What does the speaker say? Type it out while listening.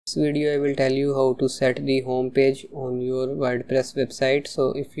This video I will tell you how to set the home page on your WordPress website.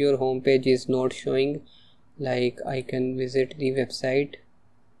 So if your home page is not showing, like I can visit the website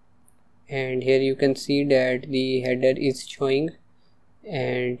and here you can see that the header is showing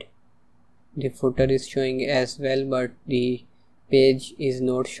and the footer is showing as well, but the page is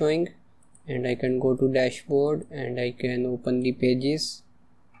not showing. And I can go to dashboard and I can open the pages,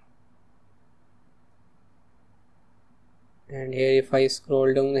 and here if I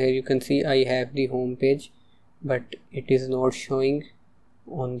scroll down, here you can see I have the home page but it is not showing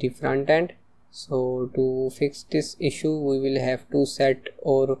on the front end. So to fix this issue, we will have to set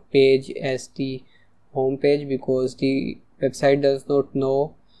our page as the home page, because the website does not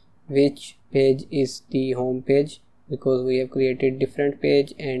know which page is the home page, because we have created different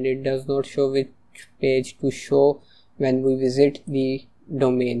page and it does not show which page to show when we visit the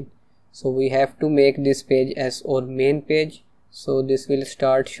domain. So we have to make this page as our main page, so this will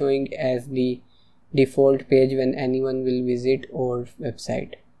start showing as the default page when anyone will visit our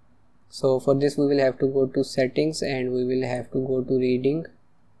website. So for this we will have to go to settings and we will have to go to reading.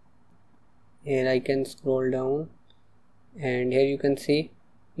 Here I can scroll down and here you can see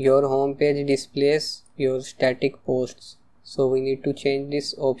your home page displays your static posts. So we need to change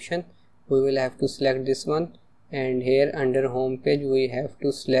this option. We will have to select this one, and here under home page we have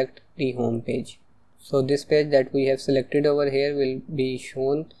to select the home page. So this page that we have selected over here will be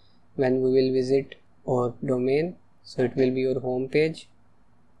shown when we will visit our domain. So it will be your home page.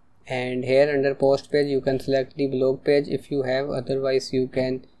 And here under post page you can select the blog page if you have, otherwise you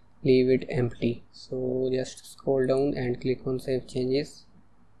can leave it empty. So just scroll down and click on save changes.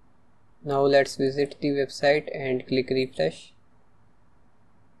 Now let's visit the website and click refresh.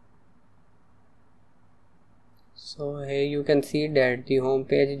 So here you can see that the home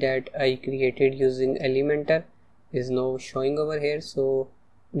page that I created using Elementor is now showing over here. So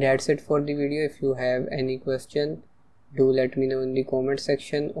that's it for the video. If you have any question, do let me know in the comment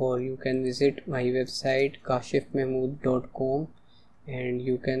section, or you can visit my website kashifmehmood.com and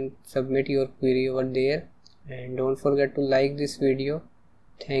you can submit your query over there. And don't forget to like this video.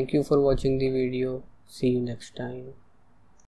 Thank you for watching the video. See you next time.